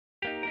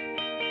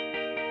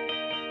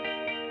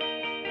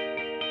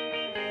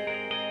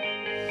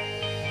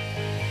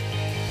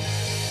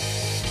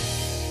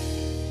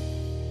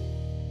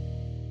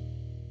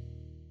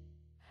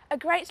A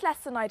great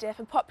lesson idea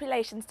for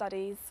population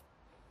studies.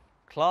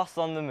 Class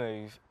on the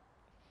move.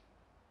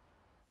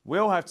 We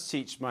all have to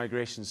teach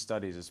migration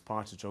studies as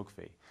part of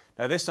geography.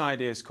 Now this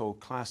idea is called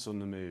class on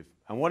the move,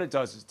 and what it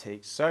does is it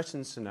takes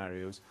certain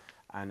scenarios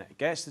and it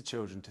gets the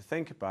children to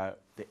think about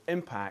the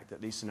impact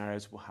that these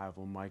scenarios will have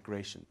on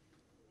migration.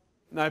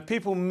 Now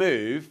people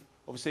move,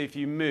 obviously if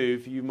you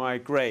move you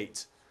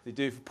migrate. They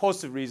do it for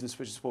positive reasons,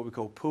 which is what we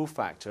call pull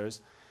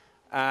factors,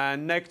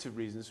 and negative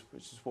reasons,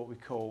 which is what we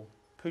call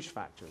push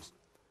factors.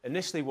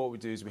 Initially what we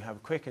do is we have a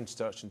quick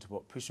introduction to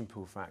what push and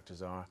pull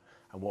factors are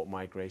and what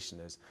migration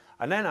is.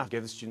 And then I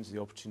give the students the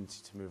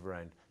opportunity to move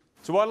around.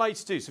 So what I'd like you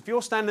to do, so if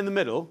you're standing in the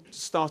middle, to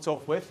start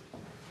off with,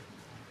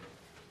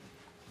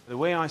 the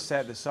way I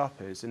set this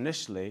up is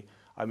initially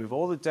I move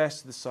all the desks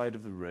to the side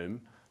of the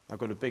room, I've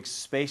got a big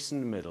space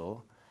in the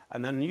middle,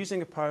 and then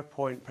using a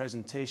PowerPoint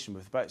presentation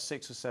with about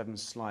 6 or 7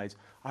 slides,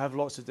 I have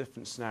lots of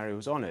different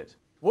scenarios on it.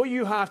 What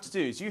you have to do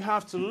is you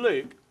have to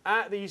look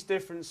at these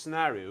different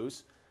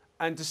scenarios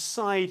and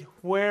decide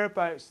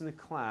whereabouts in the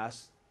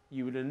class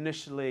you would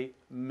initially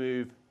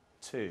move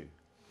to.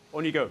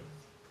 On you go.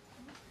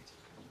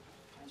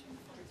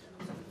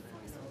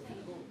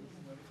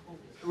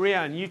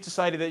 Rianne, you've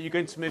decided that you're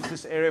going to move to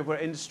this area where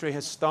industry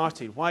has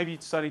started. Why have you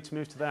decided to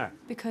move to there?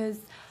 Because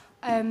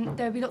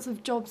there'll be lots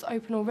of jobs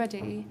open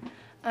already,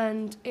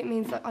 and it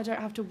means that I don't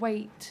have to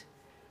wait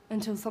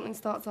until something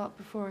starts up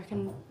before I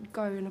can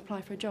go and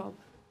apply for a job.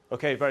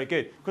 Okay, very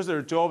good. Because there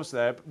are jobs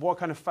there, what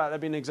kind of factor, that'd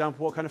be an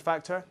example, what kind of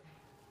factor?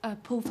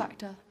 Pull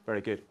factor.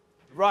 Very good.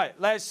 Right,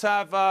 let's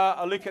have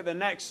a look at the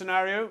next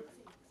scenario.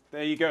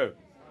 There you go.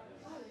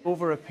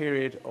 Over a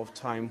period of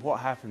time, what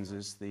happens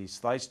is the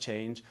slides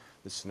change,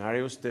 the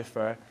scenarios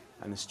differ,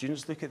 and the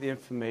students look at the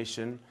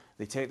information,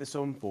 they take this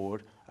on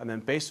board, and then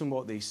based on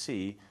what they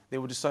see, they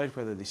will decide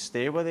whether they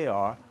stay where they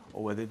are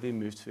or whether they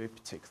move to a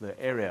particular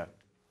area.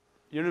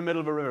 You're in the middle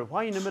of a river.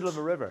 Why are you in the middle of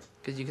a river?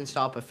 Because you can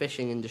start up a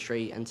fishing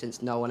industry, and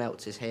since no one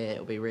else is here,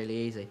 it'll be really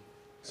easy.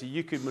 So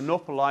you could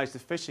monopolise the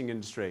fishing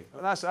industry.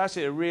 Well, that's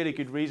actually a really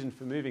good reason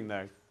for moving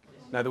there.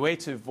 Now, the way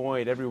to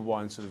avoid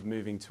everyone sort of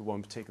moving to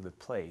one particular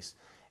place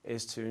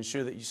is to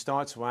ensure that you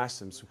start to ask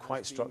them some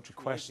quite structured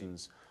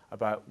questions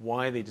about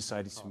why they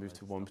decided to move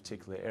to one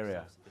particular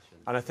area.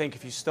 And I think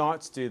if you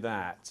start to do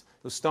that,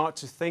 they'll start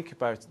to think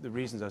about the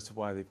reasons as to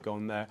why they've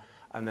gone there,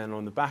 and then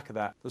on the back of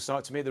that, they'll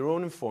start to make their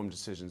own informed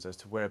decisions as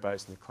to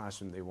whereabouts in the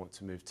classroom they want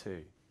to move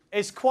to.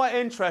 It's quite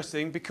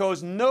interesting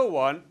because no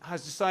one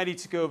has decided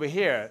to go over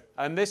here,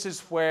 and this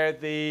is where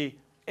the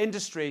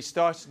industry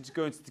started to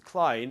go into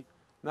decline.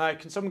 Now,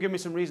 can someone give me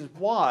some reasons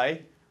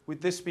why would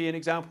this be an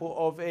example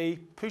of a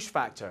push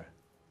factor?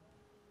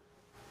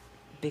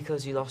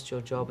 Because you lost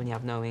your job and you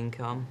have no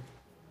income.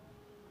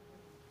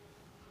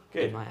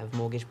 Good. You might have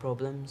mortgage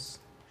problems.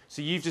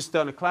 So you've just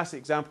done a classic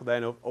example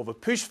then of a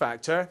push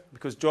factor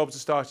because jobs are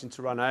starting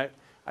to run out,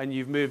 and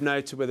you've moved now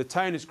to where the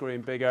town is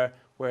growing bigger,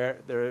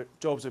 where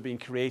jobs are being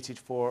created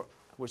for,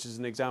 which is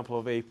an example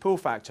of a pull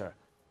factor.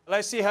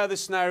 Let's see how this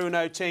scenario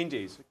now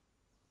changes.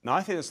 Now,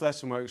 I think this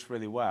lesson works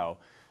really well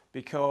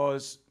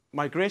because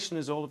migration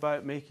is all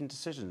about making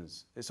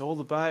decisions. It's all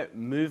about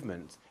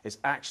movement. It's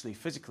actually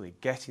physically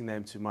getting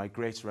them to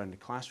migrate around the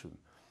classroom.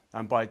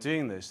 And by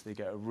doing this, they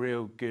get a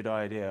real good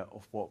idea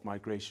of what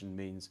migration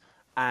means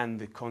and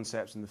the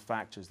concepts and the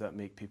factors that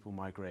make people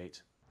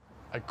migrate.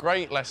 A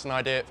great lesson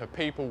idea for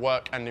people,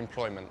 work and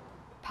employment.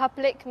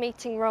 Public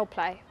meeting role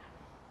play.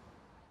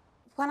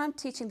 When I'm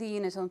teaching the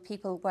unit on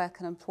people, work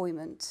and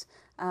employment,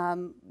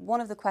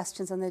 one of the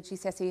questions on the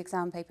GCSE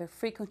exam paper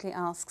frequently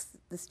asks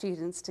the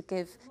students to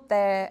give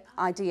their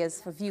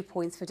ideas for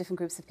viewpoints for different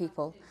groups of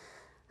people.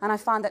 And I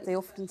find that they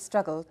often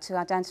struggle to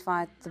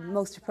identify the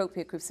most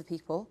appropriate groups of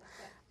people,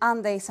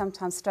 and they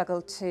sometimes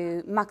struggle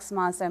to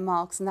maximise their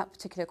marks in that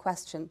particular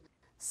question.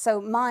 So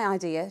my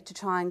idea to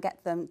try and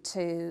get them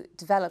to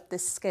develop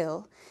this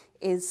skill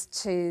is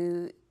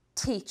to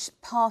teach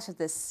part of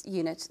this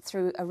unit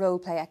through a role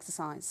play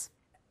exercise.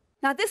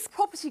 Now, this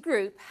property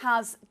group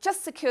has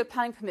just secured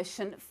planning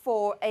permission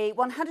for a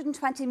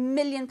 £120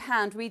 million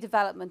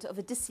redevelopment of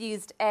a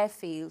disused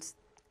airfield.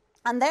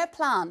 And their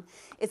plan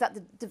is that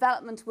the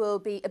development will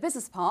be a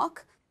business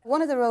park.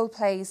 One of the role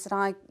plays that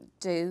I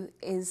do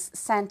is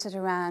centred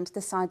around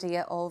this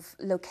idea of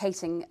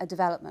locating a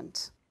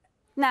development.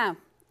 Now,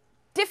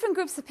 different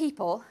groups of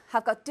people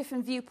have got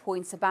different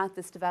viewpoints about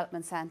this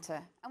development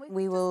centre.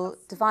 We will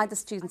divide the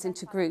students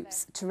into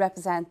groups to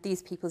represent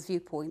these people's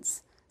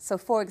viewpoints. So,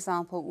 for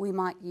example, we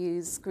might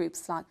use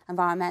groups like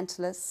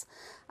environmentalists,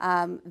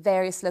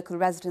 various local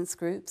residents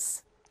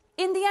groups.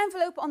 In the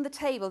envelope on the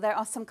table, there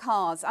are some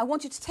cards. I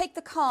want you to take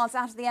the cards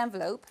out of the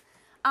envelope,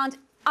 and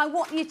I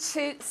want you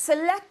to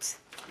select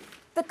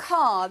the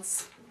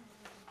cards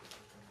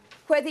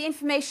where the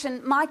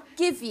information might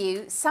give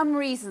you some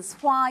reasons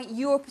why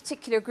your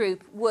particular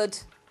group would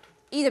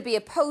either be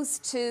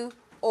opposed to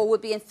or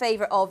would be in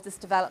favour of this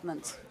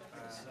development.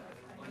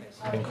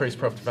 Increased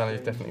property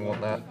values, definitely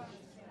want that.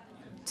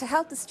 To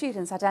help the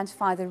students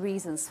identify the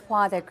reasons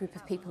why their group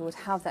of people would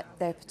have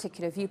their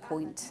particular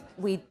viewpoint,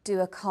 we do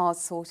a card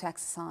sort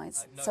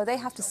exercise. So they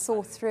have to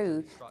sort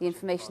through the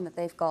information that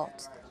they've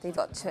got. They've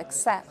got to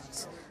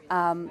accept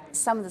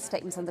some of the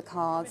statements on the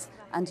cards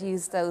and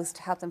use those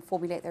to help them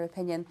formulate their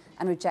opinion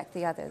and reject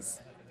the others.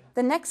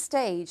 The next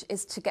stage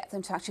is to get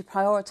them to actually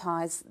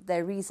prioritise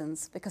their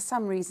reasons, because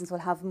some reasons will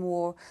have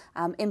more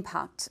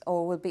impact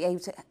or will be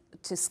able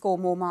to score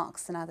more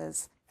marks than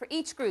others. For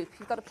each group,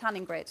 you've got a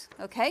planning grid,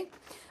 okay?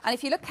 And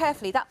if you look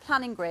carefully, that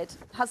planning grid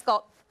has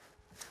got,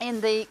 in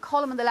the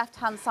column on the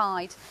left-hand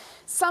side,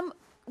 some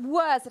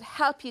words that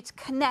help you to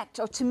connect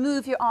or to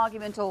move your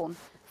argument on.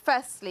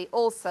 Firstly,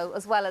 also,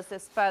 as well as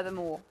this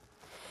furthermore.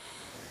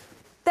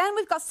 Then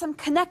we've got some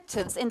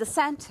connectives in the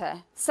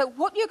centre. So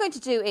what you're going to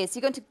do is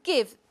you're going to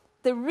give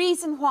the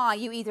reason why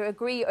you either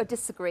agree or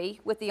disagree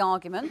with the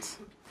argument.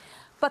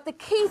 But the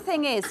key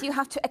thing is you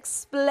have to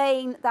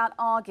explain that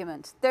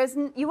argument.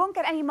 You won't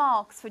get any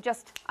marks for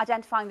just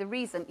identifying the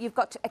reason. You've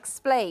got to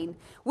explain.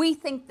 We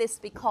think this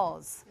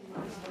because.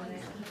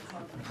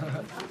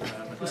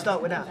 We'll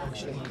start with that,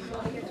 actually.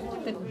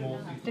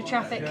 The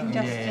traffic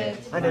congested.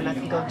 And then I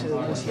can go to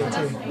the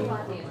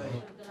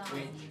CO2.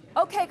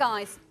 OK,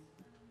 guys.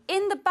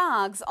 In the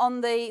bags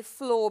on the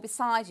floor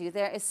beside you,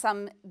 there is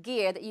some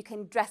gear that you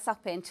can dress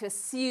up in to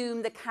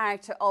assume the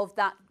character of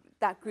that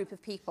group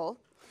of people.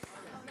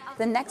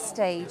 The next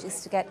stage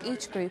is to get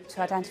each group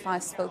to identify a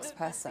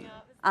spokesperson,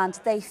 and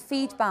they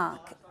feed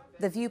back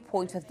the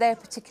viewpoint of their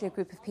particular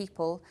group of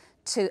people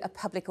to a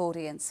public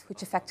audience,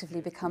 which effectively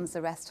becomes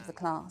the rest of the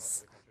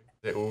class.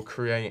 It will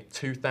create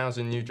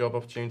 2,000 new job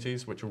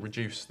opportunities, which will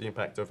reduce the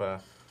impact of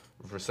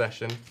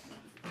recession.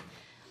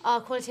 Our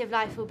quality of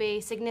life will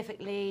be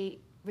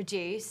significantly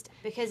reduced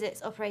because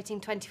it's operating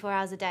 24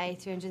 hours a day,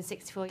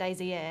 364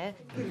 days a year.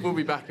 We'll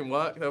be back in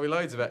work. There'll be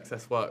loads of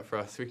excess work for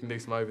us. We can do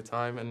some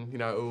overtime and, you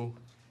know, it will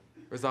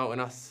result in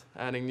us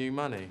earning new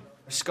money.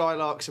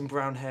 Skylarks and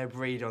brown hair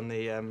breed on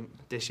the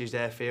disused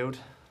airfield.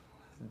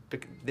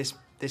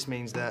 This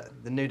means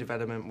that the new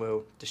development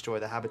will destroy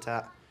the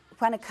habitat.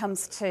 When it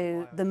comes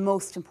to the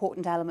most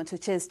important element,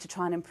 which is to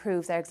try and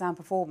improve their exam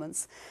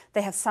performance,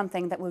 they have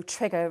something that will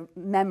trigger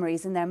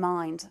memories in their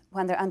mind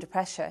when they're under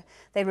pressure.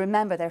 They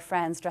remember their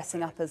friends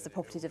dressing up as the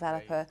property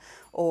developer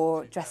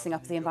or dressing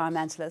up as the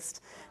environmentalist.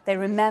 They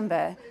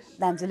remember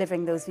them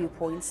delivering those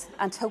viewpoints,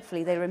 and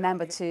hopefully they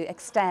remember to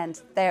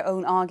extend their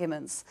own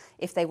arguments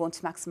if they want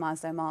to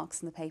maximise their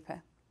marks in the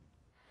paper.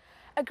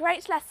 A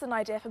great lesson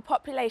idea for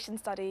population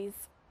studies.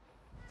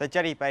 The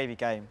Jelly Baby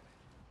game.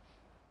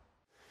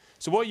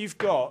 So what you've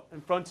got in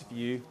front of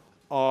you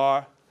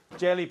are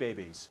jelly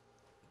babies.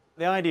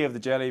 The idea of the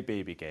jelly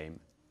baby game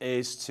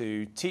is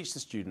to teach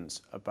the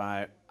students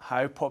about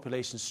how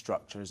population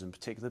structures in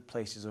particular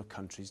places or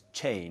countries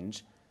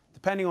change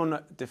depending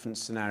on different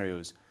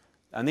scenarios.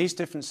 And these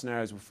different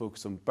scenarios will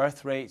focus on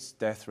birth rates,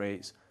 death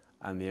rates,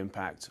 and the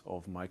impact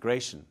of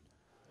migration.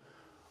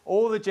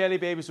 All the jelly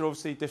babies are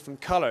obviously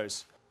different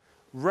colours.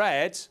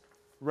 Red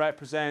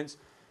represents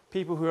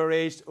people who are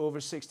aged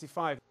over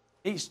 65.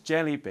 Each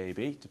jelly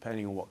baby,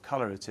 depending on what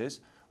colour it is,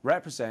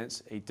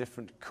 represents a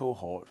different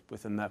cohort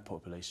within that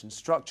population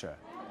structure.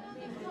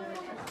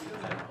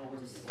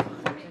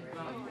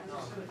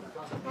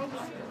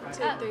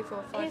 2, 3,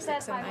 4, 5,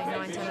 6, 7, 8,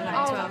 9, 10,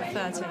 11, 12,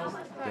 13.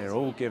 They're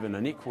all given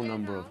an equal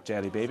number of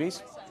jelly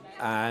babies,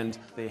 and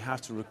they have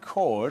to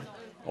record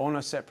on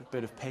a separate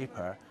bit of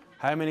paper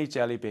how many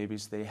jelly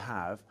babies they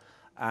have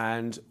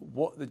and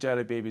what the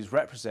jelly babies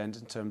represent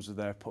in terms of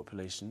their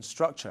population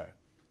structure.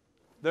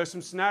 There are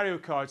some scenario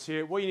cards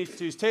here. What you need to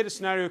do is take the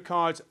scenario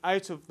cards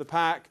out of the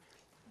pack.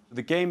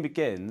 The game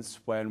begins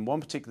when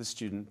one particular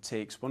student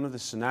takes one of the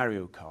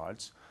scenario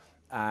cards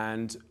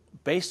and,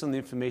 based on the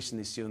information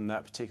they see on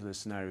that particular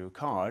scenario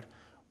card,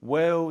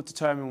 will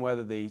determine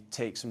whether they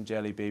take some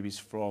jelly babies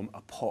from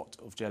a pot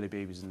of jelly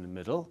babies in the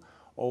middle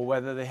or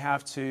whether they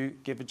have to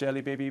give a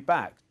jelly baby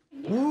back.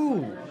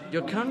 Ooh,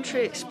 your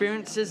country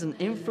experiences an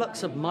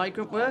influx of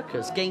migrant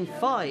workers. Gain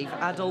 5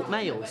 adult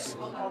males.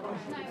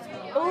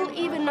 All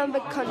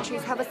even-numbered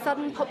countries have a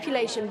sudden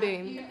population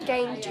boom.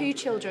 Gain 2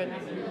 children.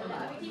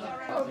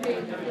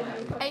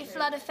 A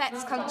flood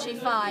affects country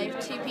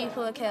 5. 2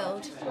 people are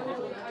killed.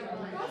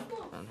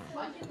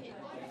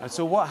 And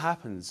so what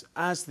happens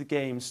as the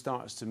game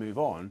starts to move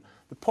on,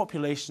 the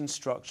population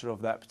structure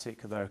of that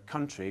particular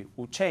country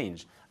will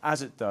change,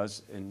 as it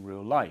does in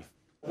real life.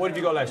 What have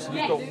you got left? So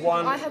you've got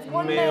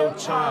one male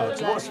child.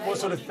 So what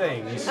sort of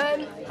things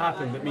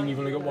happen that mean you've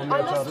only got one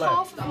male child left? I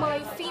lost half of my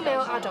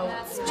female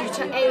adults due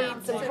to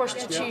AIDS and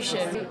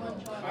prostitution.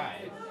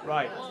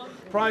 Right.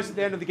 Prize at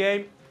the end of the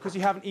game, because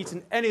you haven't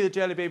eaten any of the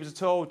jelly babies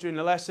at all during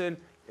the lesson,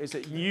 is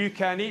that you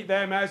can eat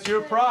them as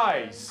your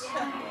prize.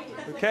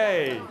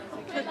 Okay.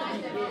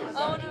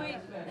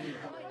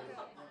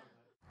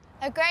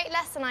 A great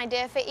lesson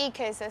idea for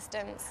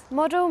ecosystems.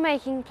 Model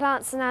making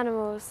plants and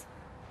animals.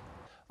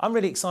 I'm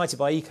really excited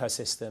by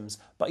ecosystems,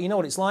 but you know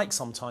what it's like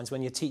sometimes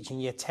when you're teaching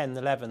year 10 and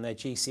 11 their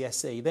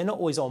GCSE, they're not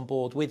always on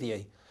board with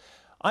you.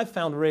 I've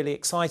found a really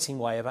exciting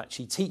way of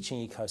actually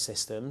teaching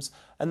ecosystems,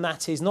 and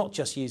that is not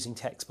just using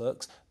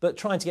textbooks, but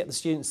trying to get the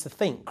students to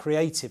think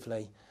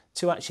creatively,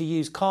 to actually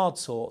use card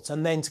sorts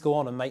and then to go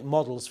on and make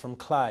models from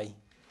clay.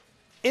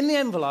 In the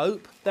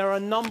envelope, there are a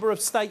number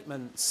of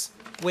statements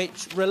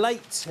which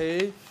relate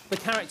to the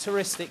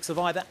characteristics of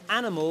either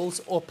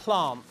animals or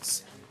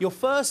plants. Your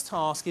first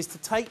task is to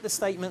take the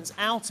statements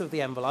out of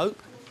the envelope,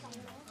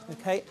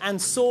 okay,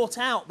 and sort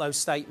out those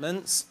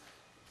statements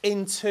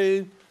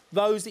into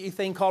those that you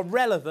think are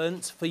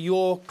relevant for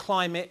your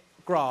climate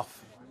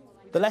graph.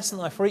 The lesson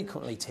I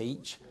frequently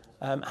teach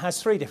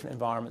has 3 different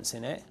environments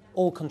in it,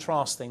 all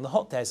contrasting: the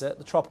hot desert,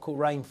 the tropical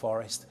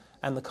rainforest,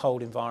 and the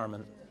cold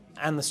environment.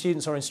 And the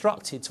students are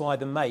instructed to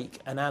either make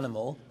an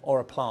animal or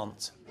a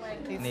plant.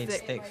 It needs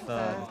thick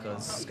fur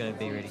because it's going to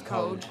be really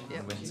cold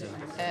in winter.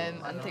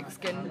 And thick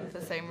skin for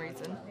the same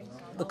reason.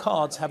 The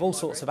cards have all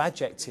sorts of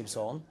adjectives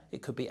on.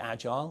 It could be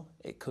agile,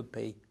 it could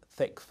be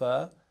thick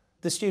fur.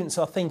 The students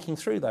are thinking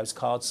through those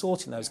cards,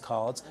 sorting those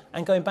cards,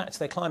 and going back to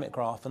their climate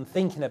graph and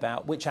thinking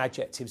about which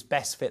adjectives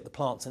best fit the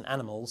plants and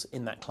animals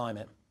in that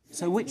climate.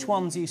 So which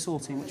ones are you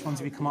sorting? Which ones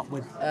have you come up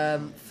with?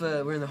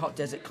 We're in the hot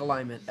desert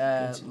climate.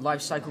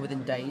 Life cycle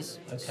within days,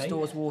 Okay.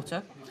 stores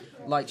water,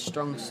 likes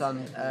strong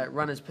sun,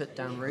 runners put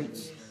down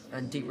roots,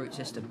 and deep root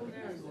system.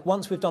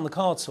 Once we've done the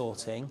card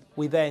sorting,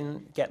 we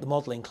then get the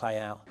modelling clay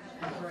out.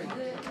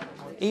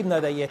 Even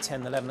though they're year 10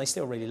 and 11, they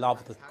still really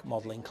love the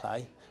modelling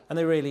clay, and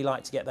they really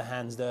like to get their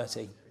hands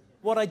dirty.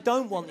 What I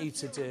don't want you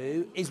to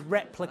do is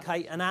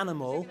replicate an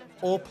animal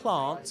or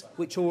plant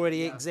which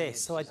already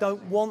exists. So I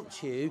don't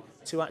want you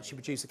to actually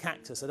produce a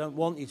cactus. I don't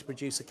want you to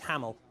produce a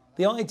camel.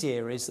 The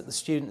idea is that the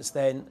students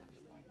then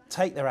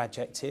take their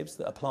adjectives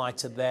that apply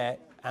to their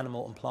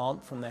animal and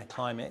plant from their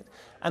climate,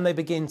 and they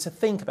begin to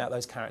think about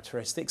those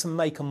characteristics and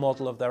make a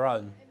model of their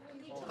own.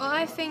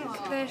 I think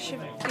there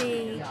should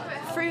be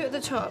fruit at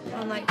the top,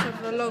 on like top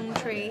of a long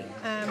tree.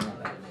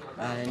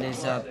 And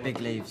there's big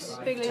leaves.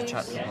 Big to leaves.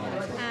 trap the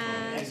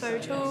animals. So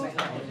tall,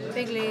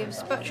 big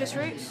leaves, buttress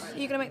roots. Are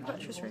you going to make the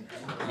buttress roots?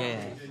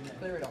 Yeah.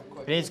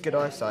 It needs good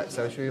eyesight,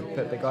 so should we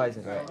put big eyes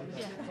into it?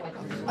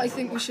 I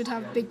think we should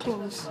have big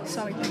claws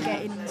so we can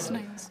get in the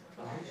snails.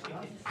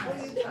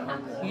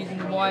 Using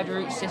the wide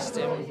root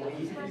system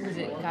because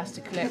it has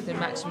to collect the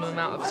maximum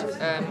amount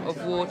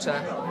of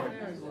water.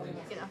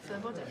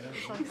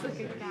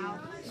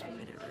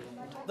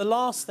 The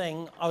last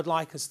thing I would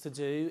like us to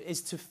do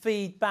is to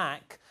feed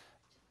back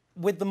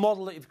with the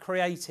model that you've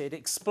created,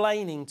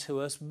 explaining to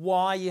us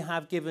why you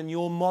have given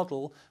your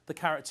model the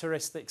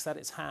characteristics that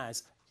it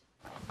has.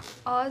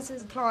 Ours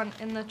is a plant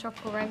in the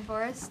tropical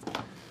rainforest.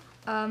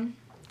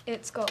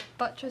 It's got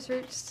buttress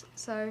roots,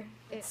 so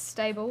it's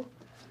stable.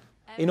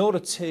 In order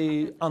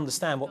to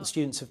understand what the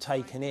students have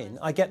taken in,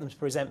 I get them to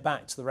present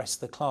back to the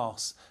rest of the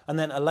class, and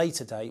then at a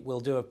later date we'll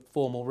do a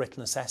formal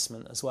written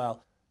assessment as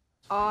well.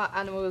 Our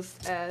animal's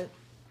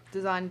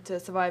designed to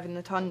survive in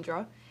the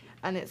tundra,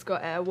 and it's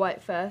got a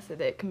white fur so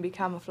that it can be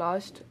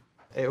camouflaged.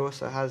 It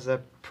also has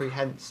a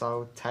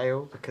prehensile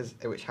tail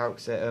which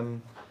helps it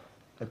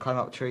climb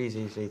up trees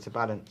easily to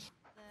balance.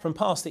 From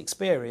past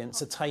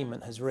experience,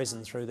 attainment has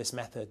risen through this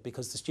method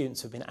because the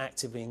students have been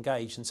actively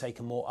engaged and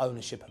taken more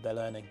ownership of their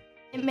learning.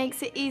 It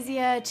makes it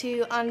easier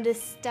to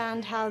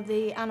understand how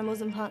the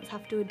animals and plants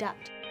have to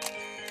adapt.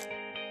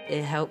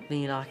 It helped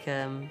me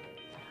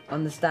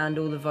understand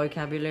all the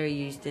vocabulary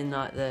used in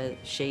the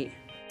sheet.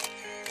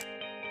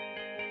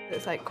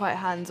 It's quite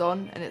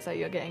hands-on, and it's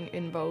you're getting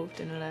involved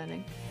in the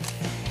learning.